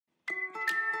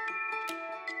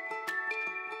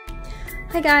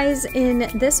Hi guys, in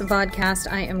this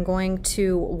vodcast I am going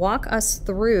to walk us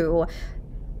through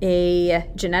a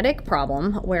genetic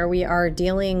problem where we are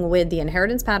dealing with the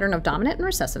inheritance pattern of dominant and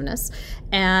recessiveness,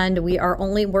 and we are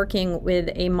only working with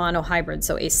a monohybrid,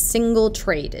 so a single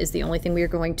trait is the only thing we are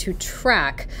going to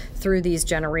track through these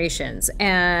generations.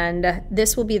 And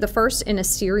this will be the first in a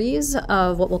series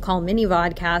of what we'll call mini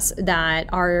vodcasts that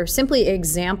are simply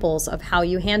examples of how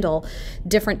you handle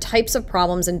different types of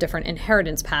problems and different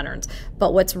inheritance patterns.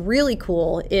 But what's really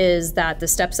cool is that the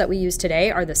steps that we use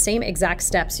today are the same exact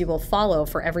steps you will follow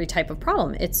for every type of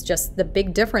problem. It's just the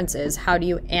big difference is how do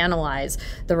you analyze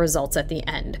the results at the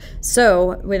end.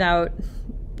 So without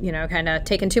kind of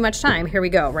taking too much time, here we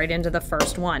go, right into the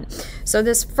first one. So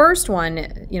this first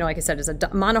one, like I said, is a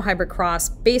monohybrid cross,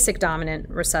 basic dominant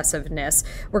recessiveness.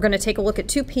 We're going to take a look at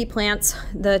two pea plants.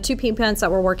 The two pea plants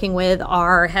that we're working with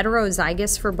are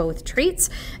heterozygous for both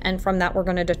traits, and from that we're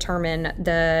going to determine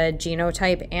the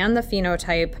genotype and the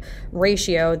phenotype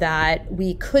ratio that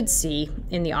we could see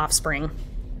in the offspring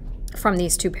from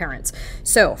these two parents.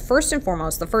 So first and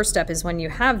foremost, the first step is when you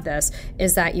have this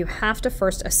is that you have to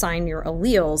first assign your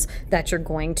alleles that you're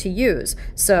going to use.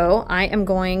 So I am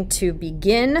going to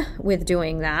begin with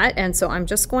doing that, and so I'm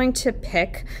just going to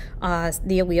pick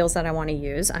the alleles that I want to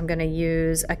use. I'm going to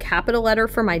use a capital letter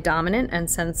for my dominant,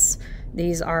 and since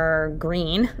these are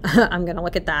green, I'm going to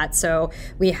look at that. So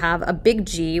we have a big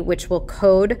G, which will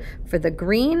code for the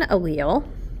green allele.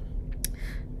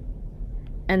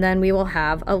 And then we will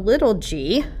have a little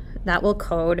g that will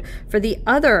code for the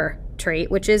other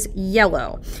trait, which is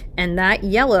yellow. And that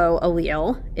yellow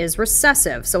allele is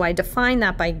recessive. So I define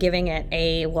that by giving it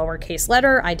a lowercase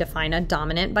letter. I define a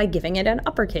dominant by giving it an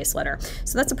uppercase letter.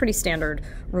 So that's a pretty standard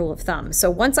rule of thumb.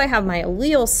 So once I have my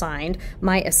allele signed,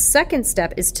 my second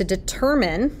step is to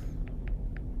determine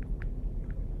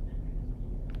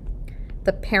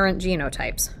the parent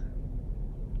genotypes.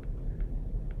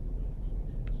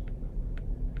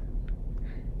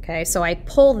 Okay, so I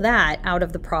pull that out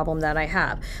of the problem that I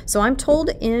have. So I'm told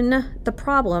in the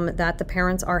problem that the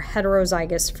parents are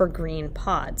heterozygous for green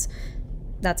pods.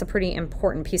 That's a pretty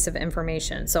important piece of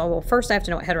information. So first I have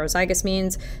to know what heterozygous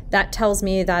means. That tells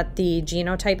me that the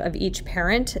genotype of each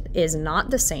parent is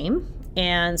not the same.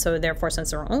 And so therefore,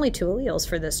 since there are only two alleles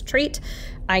for this trait,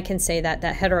 I can say that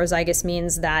heterozygous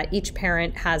means that each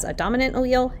parent has a dominant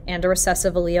allele and a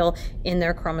recessive allele in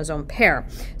their chromosome pair.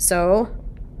 So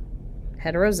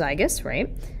heterozygous,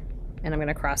 right? And I'm going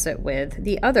to cross it with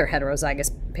the other heterozygous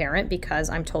parent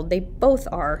because I'm told they both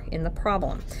are in the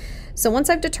problem. So once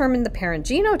I've determined the parent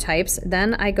genotypes,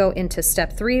 then I go into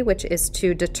step 3, which is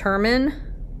to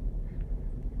determine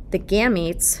the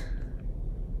gametes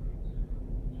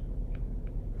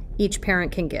each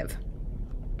parent can give.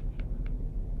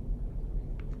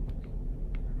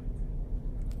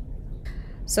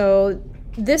 So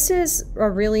this is a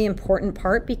really important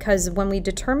part because when we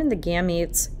determine the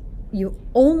gametes, you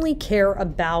only care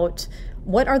about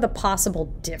what are the possible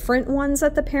different ones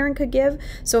that the parent could give.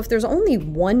 So if there's only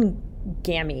one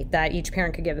gamete that each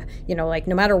parent could give, like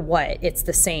no matter what, it's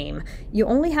the same, you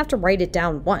only have to write it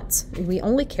down once. We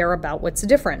only care about what's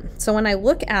different. So when I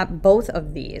look at both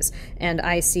of these and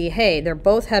I see, hey, they're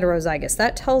both heterozygous,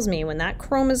 that tells me when that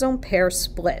chromosome pair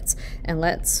splits. And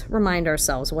let's remind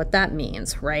ourselves what that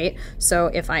means, right? So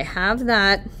if I have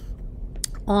that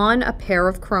on a pair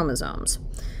of chromosomes,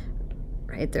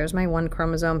 right, there's my one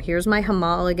chromosome, here's my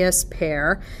homologous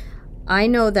pair, I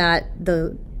know that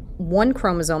the one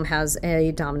chromosome has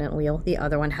a dominant allele, the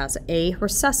other one has a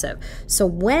recessive. So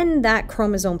when that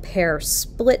chromosome pair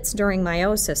splits during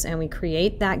meiosis and we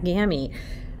create that gamete,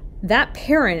 that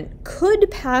parent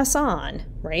could pass on,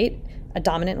 right, a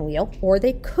dominant allele, or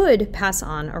they could pass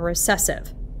on a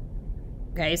recessive.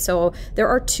 Okay, so there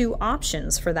are two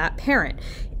options for that parent.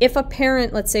 If a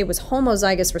parent, let's say, was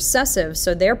homozygous recessive,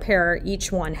 so their pair,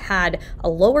 each one had a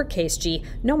lowercase g,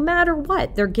 no matter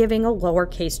what, they're giving a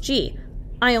lowercase g.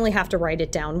 I only have to write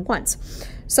it down once.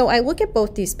 So I look at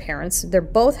both these parents, they're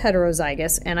both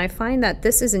heterozygous, and I find that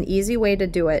this is an easy way to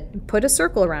do it. Put a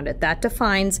circle around it. That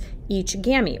defines each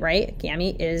gamete, right?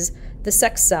 Gamete is the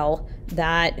sex cell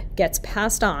that gets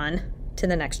passed on to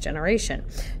the next generation.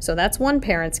 So that's one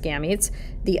parent's gametes.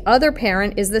 The other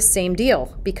parent is the same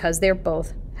deal because they're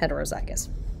both heterozygous.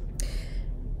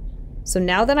 So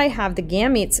now that I have the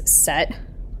gametes set,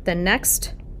 the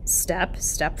next step,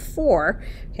 step 4,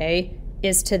 okay,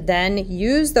 is to then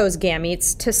use those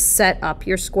gametes to set up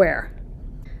your square.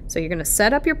 So you're going to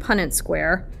set up your Punnett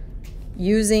square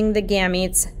using the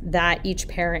gametes that each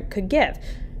parent could give.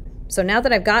 So now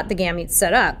that I've got the gametes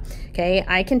set up, okay,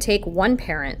 I can take one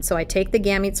parent. So I take the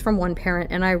gametes from one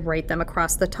parent and I write them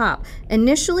across the top.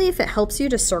 Initially, if it helps you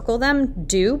to circle them,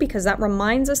 do, because that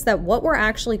reminds us that what we're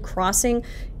actually crossing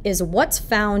is what's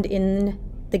found in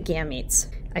the gametes.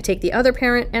 I take the other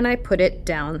parent and I put it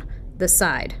down the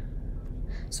side.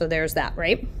 So there's that,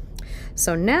 right?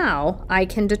 So now I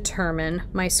can determine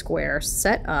my square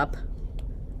set up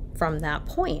from that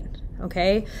point,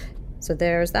 okay? So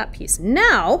there's that piece.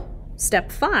 Now,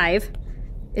 step 5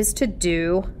 is to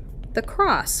do the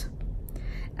cross.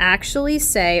 Actually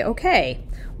say, okay,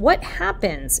 what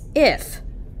happens if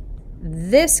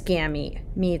this gamete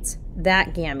meets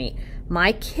that gamete?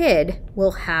 My kid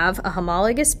will have a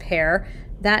homologous pair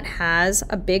that has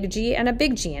a big G and a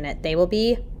big G in it. They will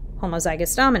be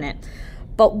homozygous dominant.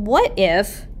 But what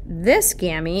if this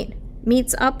gamete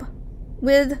meets up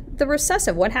with the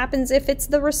recessive? What happens if it's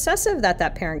the recessive that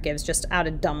that parent gives, just out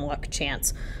of dumb luck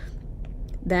chance?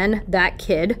 Then that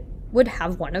kid would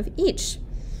have one of each.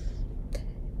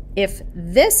 If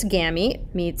this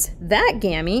gamete meets that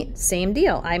gamete, same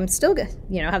deal. I'm still,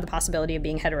 have the possibility of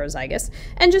being heterozygous.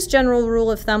 And just general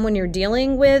rule of thumb, when you're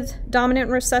dealing with dominant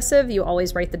and recessive, you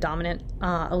always write the dominant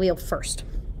allele first.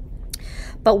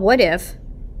 But what if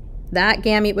that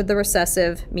gamete with the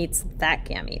recessive meets that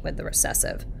gamete with the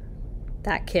recessive?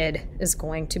 That kid is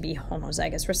going to be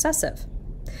homozygous recessive.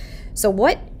 So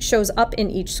what shows up in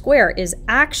each square is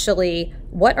actually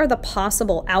what are the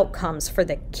possible outcomes for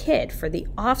the kid, for the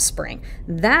offspring.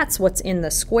 That's what's in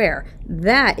the square.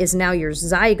 That is now your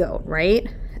zygote, right?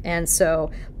 And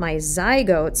so my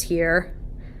zygotes here,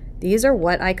 these are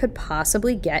what I could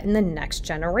possibly get in the next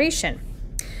generation.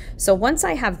 So once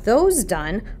I have those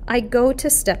done, I go to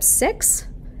step 6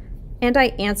 and I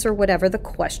answer whatever the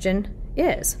question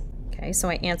is. Okay, so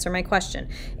I answer my question.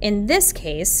 In this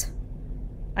case,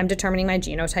 I'm determining my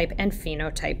genotype and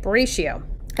phenotype ratio.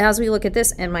 As we look at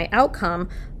this and my outcome,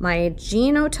 my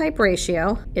genotype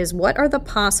ratio is what are the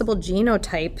possible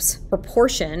genotypes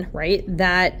proportion, right,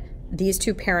 that these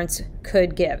two parents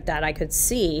could give, that I could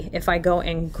see if I go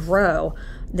and grow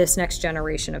this next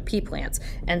generation of pea plants.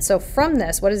 And so from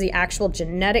this, what is the actual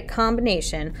genetic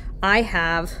combination? I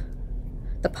have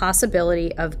the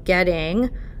possibility of getting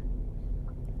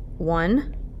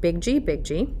 1 big G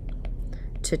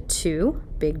to 2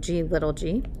 big G little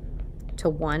g to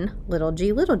 1 little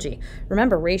g.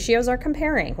 Remember, ratios are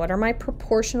comparing. What are my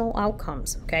proportional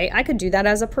outcomes? Okay, I could do that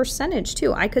as a percentage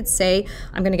too. I could say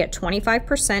I'm going to get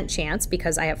 25% chance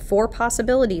because I have 4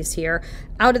 possibilities here.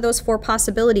 Out of those 4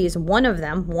 possibilities, one of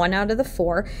them, 1 out of the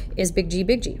 4, is big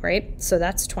G, right? So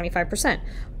that's 25%.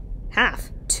 Half,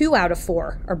 2 out of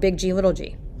 4 are big G, little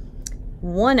g.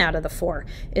 1 out of the 4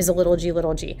 is a little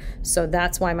g. So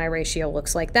that's why my ratio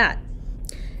looks like that.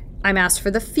 I'm asked for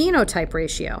the phenotype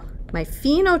ratio. My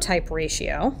phenotype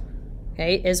ratio,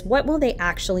 okay, is what will they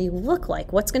actually look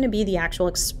like? What's going to be the actual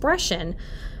expression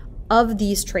of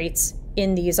these traits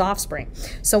in these offspring?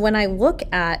 So when I look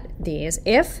at these,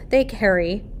 if they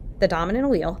carry the dominant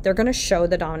allele, they're going to show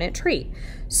the dominant trait.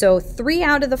 So 3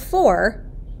 out of the 4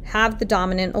 have the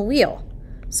dominant allele.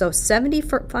 So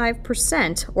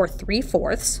 75% or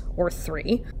 3/4 or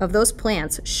 3 of those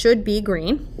plants should be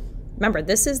green. Remember,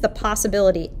 this is the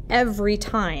possibility every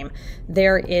time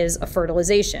there is a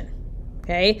fertilization,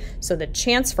 okay? So the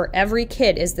chance for every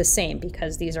kid is the same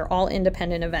because these are all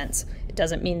independent events. It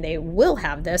doesn't mean they will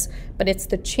have this, but it's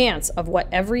the chance of what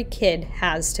every kid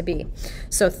has to be.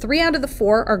 So 3 out of the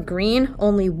 4 are green,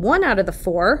 only 1 out of the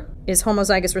 4 is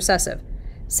homozygous recessive.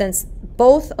 Since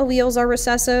both alleles are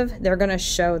recessive, they're going to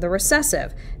show the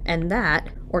recessive, and that,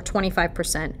 or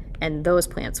 25%, and those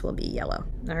plants will be yellow.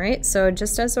 All right, so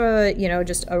just as a,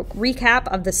 just a recap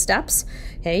of the steps,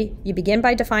 okay, you begin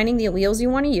by defining the alleles you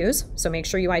want to use, so make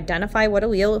sure you identify what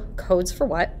allele codes for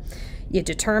what. You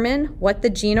determine what the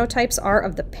genotypes are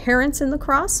of the parents in the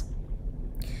cross.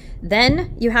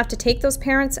 Then you have to take those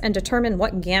parents and determine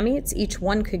what gametes each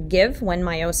one could give when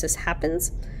meiosis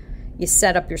happens. You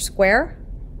set up your square,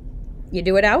 you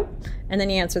do it out, and then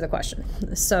you answer the question.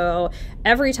 So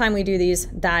every time we do these,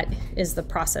 that is the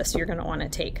process you're going to want to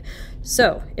take.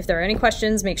 So if there are any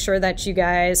questions, make sure that you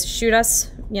guys shoot us,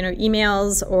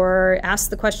 emails or ask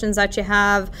the questions that you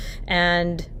have,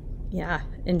 and yeah,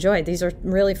 enjoy. These are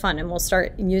really fun, and we'll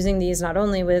start using these not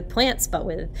only with plants, but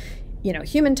with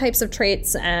human types of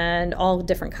traits and all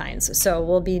different kinds. So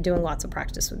we'll be doing lots of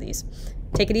practice with these.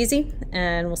 Take it easy,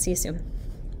 and we'll see you soon.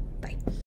 Bye.